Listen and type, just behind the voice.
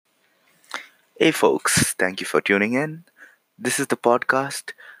Hey folks, thank you for tuning in. This is the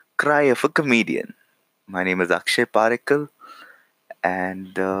podcast Cry of a Comedian. My name is Akshay Parikal,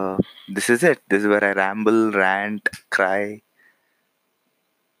 and this is it. This is where I ramble, rant, cry.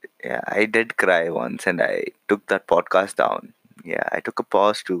 Yeah, I did cry once, and I took that podcast down. Yeah, I took a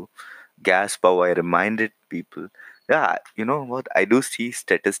pause to gasp how I reminded people. Yeah, you know what? I do see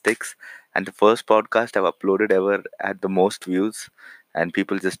statistics, and the first podcast I've uploaded ever had the most views, and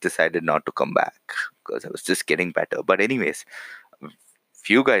people just decided not to come back because I was just getting better. But, anyways,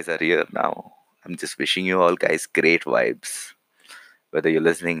 few guys are here now. I'm just wishing you all guys great vibes. Whether you're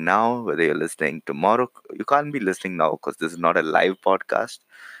listening now, whether you're listening tomorrow, you can't be listening now because this is not a live podcast,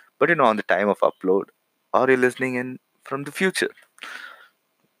 but on the time of upload, or you're listening in from the future.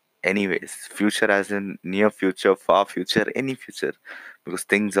 Anyways, future as in near future, far future, any future, because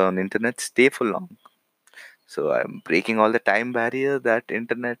things on internet stay for long. So I'm breaking all the time barrier that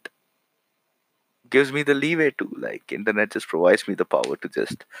internet gives me the leeway to. Like internet just provides me the power to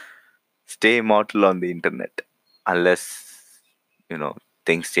just stay immortal on the internet, unless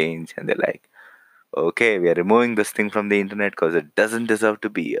things change and they're like, okay, we are removing this thing from the internet because it doesn't deserve to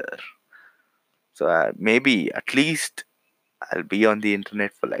be here. So maybe at least I'll be on the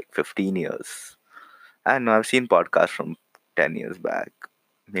internet for like 15 years. I know I've seen podcasts from 10 years back.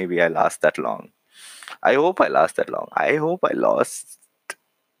 Maybe I last that long. I hope I last that long. I hope I lost.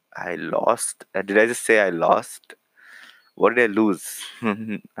 I lost. Did I just say I lost? What did I lose?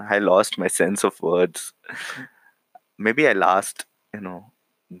 I lost my sense of words. Maybe I last,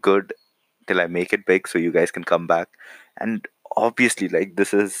 good till I make it big so you guys can come back. And obviously, like,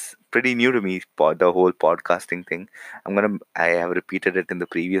 this is pretty new to me, the whole podcasting thing. I have repeated it in the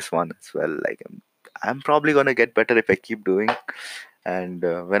previous one as well. Like, I'm probably gonna get better if I keep doing. And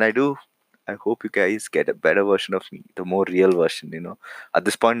when I do, I hope you guys get a better version of me, the more real version. At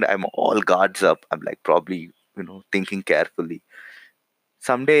this point, I'm all guards up. I'm like probably, thinking carefully.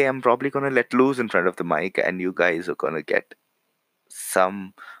 Someday, I'm probably gonna let loose in front of the mic, and you guys are gonna get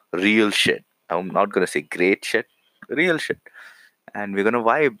some real shit. I'm not gonna say great shit, real shit. And we're gonna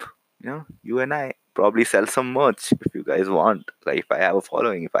vibe. You and I probably sell some merch if you guys want. Like if I have a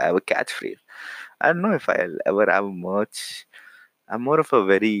following, if I have a catchphrase. I don't know if I'll ever have merch. I'm more of a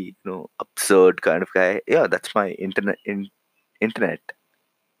very, absurd kind of guy. Yeah, that's my internet.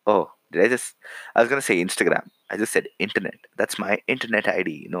 Oh, did I just I was gonna say Instagram. I just said internet. That's my internet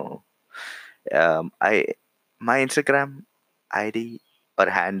ID. I my Instagram ID or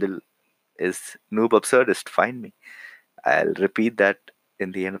handle is Noob Absurdist. Find me. I'll repeat that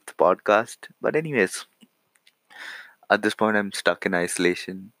in the end of the podcast. But anyways, at this point, I'm stuck in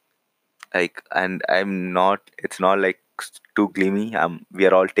isolation. Like, and I'm not. It's not like too gloomy. We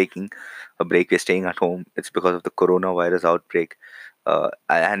are all taking a break. We're staying at home. It's because of the coronavirus outbreak.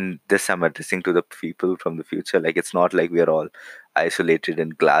 And this I'm addressing to the people from the future. Like, it's not like we are all isolated in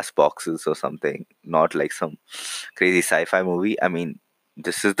glass boxes or something. Not like some crazy sci-fi movie. I mean,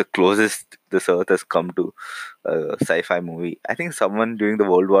 this is the closest this earth has come to a sci-fi movie. I think someone during the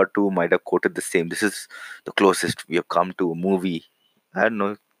World War II might have quoted the same. This is the closest we have come to a movie. I don't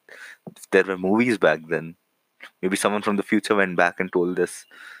know if there were movies back then. Maybe someone from the future went back and told this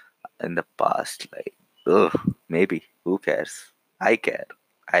in the past. Like, ugh, maybe. Who cares? I care.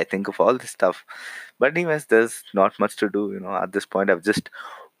 I think of all this stuff. But anyways, there's not much to do, At this point I've just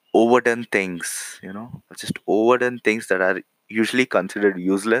overdone things, I've just overdone things that are usually considered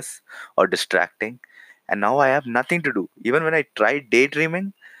useless or distracting. And now I have nothing to do. Even when I try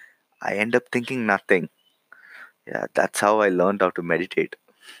daydreaming, I end up thinking nothing. Yeah, that's how I learned how to meditate.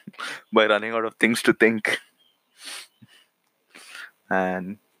 By running out of things to think.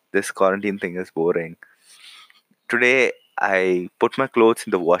 And this quarantine thing is boring. Today, I put my clothes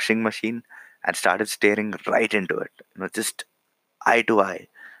in the washing machine and started staring right into it, just eye to eye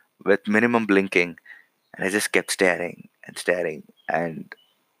with minimum blinking. And I just kept staring and staring. And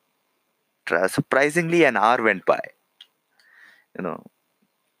surprisingly, an hour went by, you know,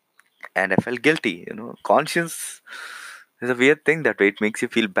 and I felt guilty. Conscience is a weird thing that way. It makes you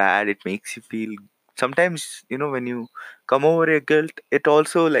feel bad. It makes you feel sometimes, when you come over your guilt, it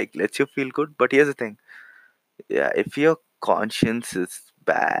also like lets you feel good. But here's the thing. Yeah, if your conscience is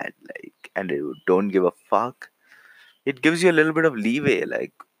bad, like, and you don't give a fuck, it gives you a little bit of leeway.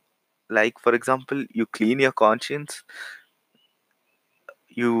 Like for example, you clean your conscience,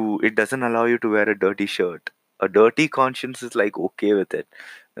 it doesn't allow you to wear a dirty shirt. A dirty conscience is like okay with it.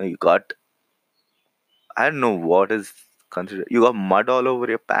 You got, I don't know what is considered. You got mud all over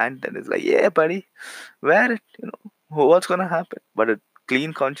your pant, and it's like, yeah, buddy, wear it. What's gonna happen? But a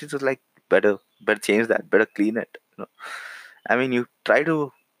clean conscience is like better change that, better clean it. I mean, you try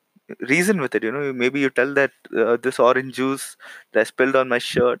to reason with it. Maybe you tell that this orange juice that I spilled on my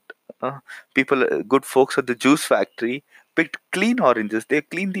shirt. Uh, People, good folks at the juice factory picked clean oranges. They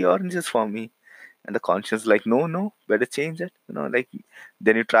cleaned the oranges for me, and the conscience like, no, no, better change it. Like,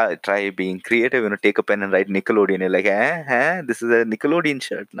 then you try being creative. Take a pen and write Nickelodeon. You're like, this is a Nickelodeon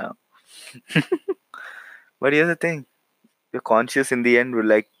shirt now. But here's the thing: your conscious in the end will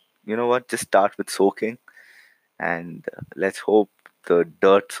like, what? Just start with soaking, and let's hope the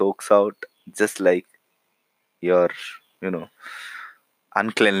dirt soaks out, just like your, you know,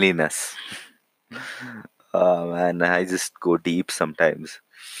 uncleanliness. And I just go deep sometimes.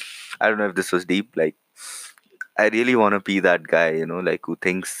 I don't know if this was deep. Like, I really want to be that guy, like who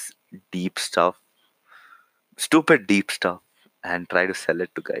thinks deep stuff, stupid deep stuff, and try to sell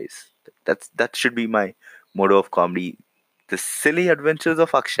it to guys. That should be my motto of comedy. The silly adventures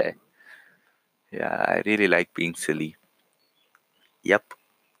of Akshay. Yeah, I really like being silly. Yep.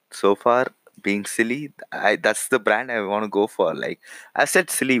 So far, being silly, that's the brand I want to go for. Like, I said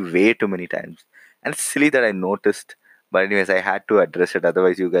silly way too many times, and it's silly that I noticed. But anyways, I had to address it.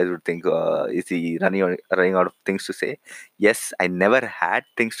 Otherwise, you guys would think, is he running out of things to say? Yes, I never had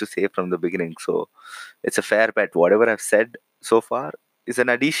things to say from the beginning, so it's a fair bet. Whatever I've said so far is an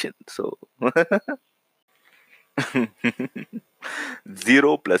addition. So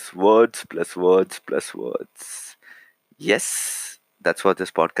zero plus words plus words plus words. Yes, that's what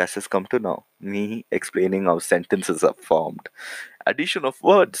this podcast has come to now. Me explaining how sentences are formed. Addition of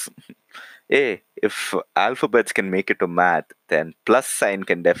words. Hey, if alphabets can make it to math, then plus sign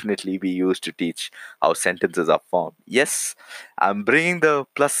can definitely be used to teach how sentences are formed. Yes, I'm bringing the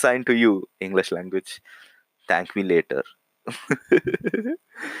plus sign to you, English language. Thank me later.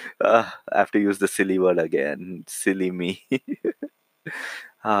 I have to use the silly word again. Silly me.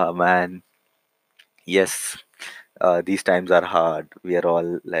 Ah, man. Yes, these times are hard. We are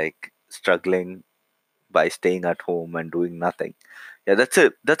all like struggling by staying at home and doing nothing. Yeah, that's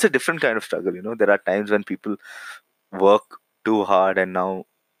a different kind of struggle. There are times when people work too hard, and now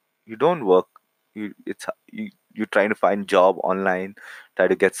you don't work. You're trying to find job online, try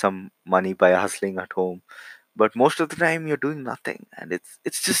to get some money by hustling at home. But most of the time you're doing nothing, and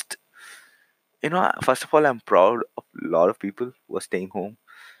it's just, first of all, I'm proud of a lot of people who are staying home.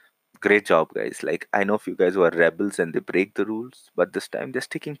 Great job, guys. Like, I know a few guys who are rebels and they break the rules, but this time they're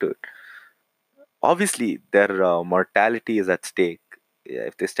sticking to it. Obviously their mortality is at stake. Yeah,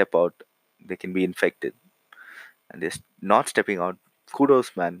 if they step out, they can be infected, and they're not stepping out.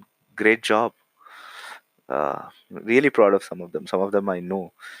 Kudos, man. Great job. Really proud of some of them I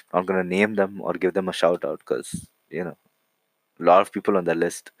know. Not gonna name them or give them a shout out, because a lot of people on the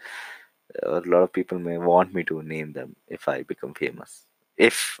list, a lot of people may want me to name them if I become famous.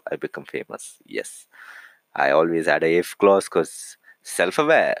 If I become famous, yes. I always add a if clause because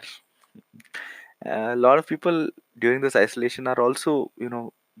self-aware. A lot of people during this isolation are also,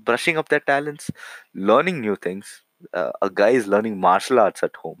 brushing up their talents, learning new things. A guy is learning martial arts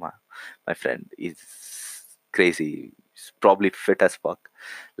at home. My friend is crazy. He's probably fit as fuck.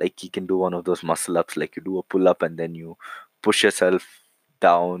 Like, he can do one of those muscle ups, like you do a pull up and then you push yourself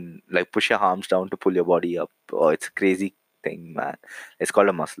down, like push your arms down to pull your body up. Oh, it's a crazy thing, man. It's called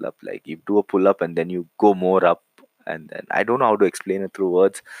a muscle up. Like, you do a pull up and then you go more up, and then I don't know how to explain it through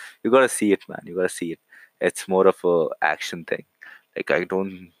words. You gotta see it, man. You gotta see it. It's more of a action thing. Like, I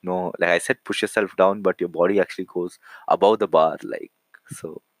don't know. Like I said, push yourself down, but your body actually goes above the bar. Like,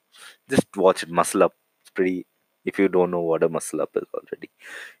 so, just watch it. Muscle up. It's pretty. If you don't know what a muscle up is already,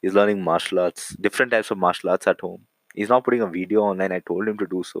 he's learning martial arts, different types of martial arts at home. He's not putting a video online. I told him to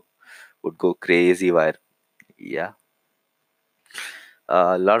do so. Would go crazy wire. Yeah.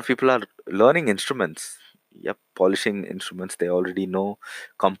 A lot of people are learning instruments. Yep, polishing instruments they already know,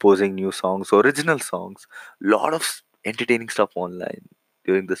 composing new songs, original songs. Lot of entertaining stuff online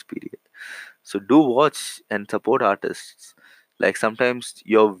during this period. So do watch and support artists. Like, sometimes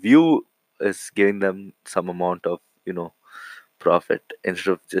your view is giving them some amount of, profit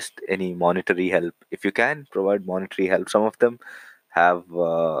instead of just any monetary help. If you can provide monetary help, some of them have,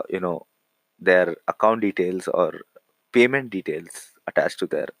 their account details or payment details attached to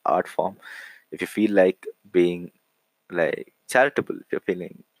their art form. If you feel like being like charitable, if you're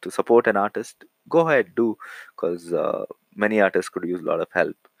feeling to support an artist, go ahead, do, because many artists could use a lot of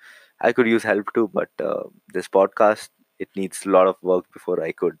help. I could use help too, but this podcast, it needs a lot of work before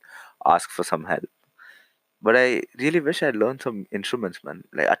I could ask for some help. But I really wish I'd learned some instruments, man.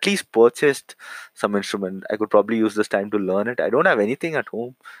 Like, at least purchased some instrument. I could probably use this time to learn it. I don't have anything at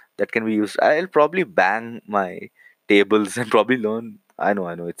home that can be used. I'll probably bang my tables and probably learn. I know,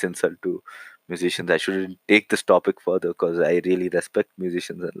 it's insult to musicians. I shouldn't take this topic further because I really respect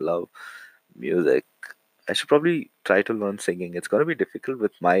musicians and love music. I should probably try to learn singing. It's gonna be difficult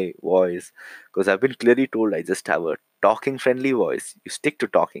with my voice because I've been clearly told I just have a talking friendly voice. You stick to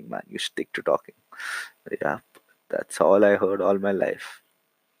talking, man. You stick to talking. Yeah, that's all I heard all my life.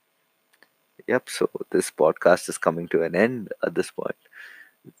 Yep, so this podcast is coming to an end at this point.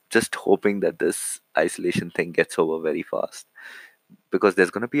 Just hoping that this isolation thing gets over very fast because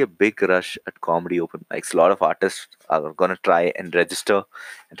there's going to be a big rush at comedy open mics. A lot of artists are going to try and register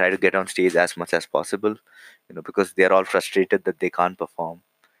and try to get on stage as much as possible, because they're all frustrated that they can't perform.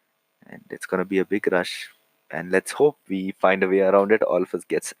 And it's going to be a big rush. And let's hope we find a way around it. All of us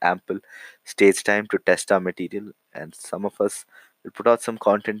gets ample stage time to test our material, and some of us will put out some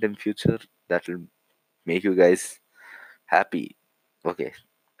content in future that will make you guys happy. Okay,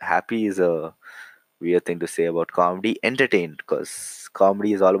 happy is a weird thing to say about comedy. Entertained, because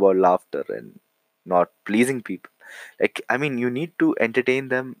comedy is all about laughter and not pleasing people. Like, I mean, you need to entertain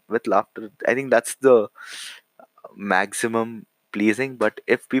them with laughter. I think that's the maximum pleasing. But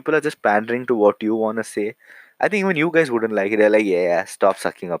if people are just pandering to what you want to say, I think even you guys wouldn't like it. They're like, yeah, stop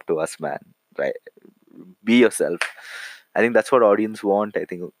sucking up to us, man. Right? Be yourself. I think that's what audience want. I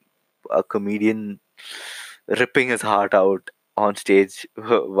think a comedian ripping his heart out on stage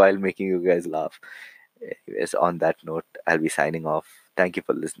while making you guys laugh. Anyways, on that note, I'll be signing off. Thank you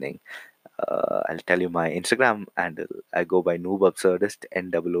for listening. I'll tell you my Instagram handle. I go by Noob Absurdist,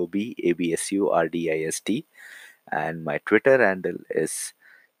 NOOBABSURDIST, and my Twitter handle is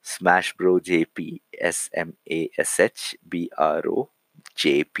SmashBroJP,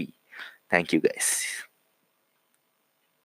 SMASHBROJP. Thank you guys.